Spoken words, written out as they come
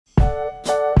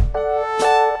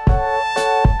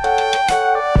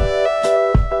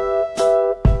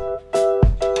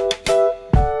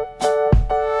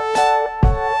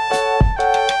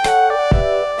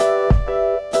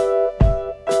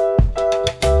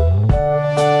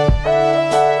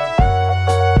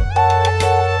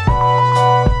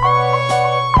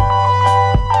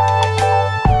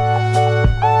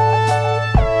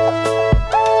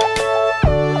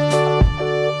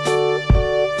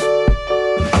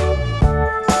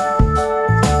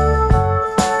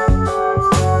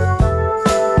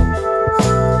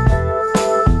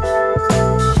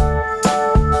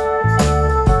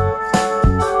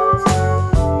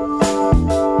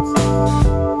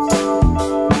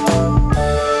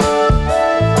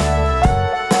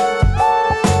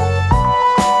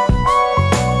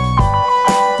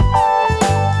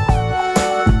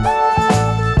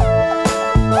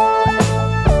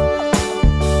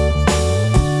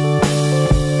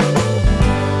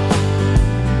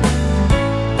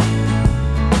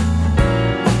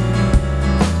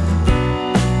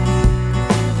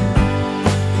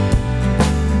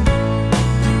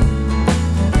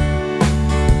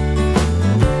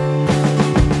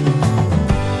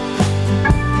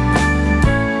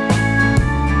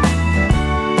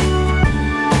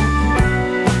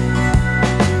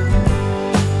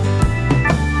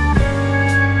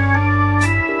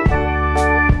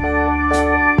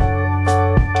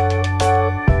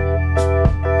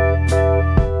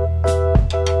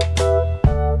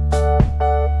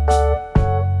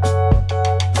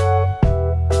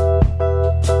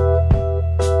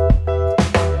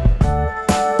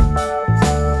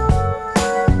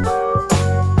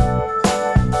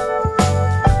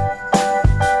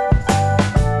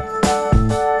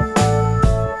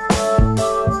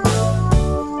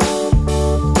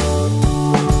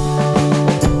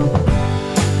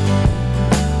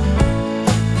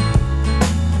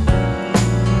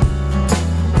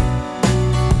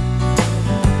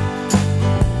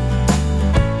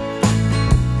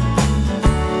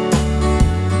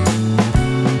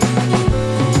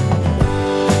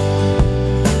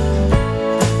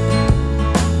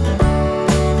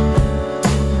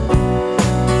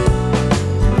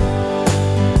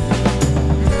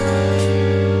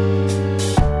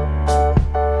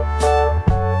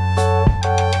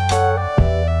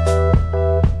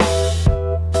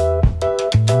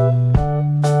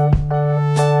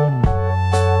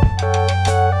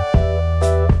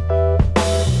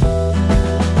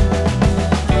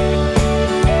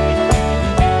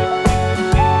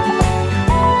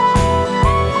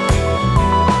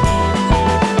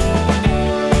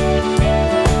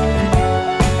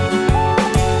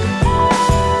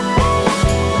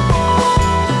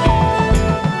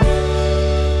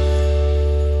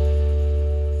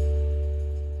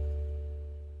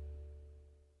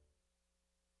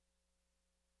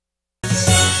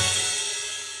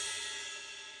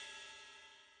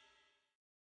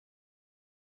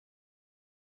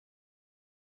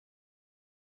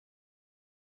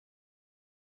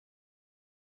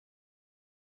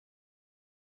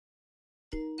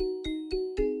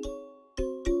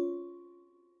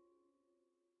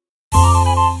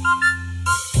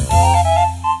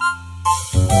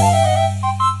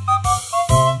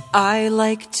I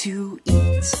like to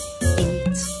eat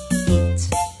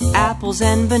apples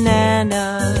and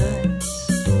bananas.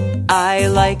 I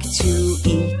like to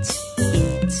eat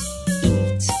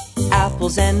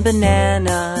apples and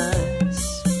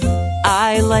bananas.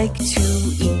 I like to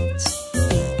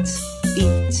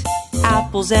eat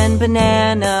apples and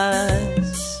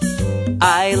bananas.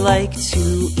 I like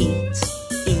to eat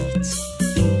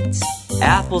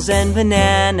apples and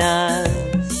bananas.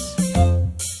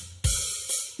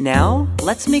 Now,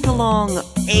 let's make a long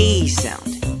A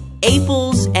sound.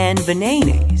 Apples and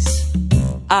bananas.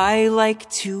 I like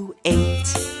to eat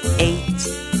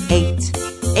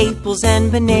apples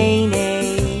and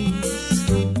bananas.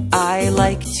 I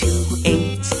like to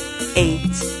eat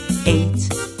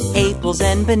apples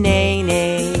and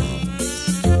bananas.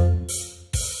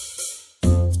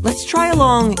 Let's try a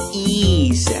long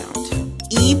E sound.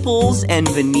 Eeples and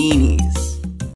baninis.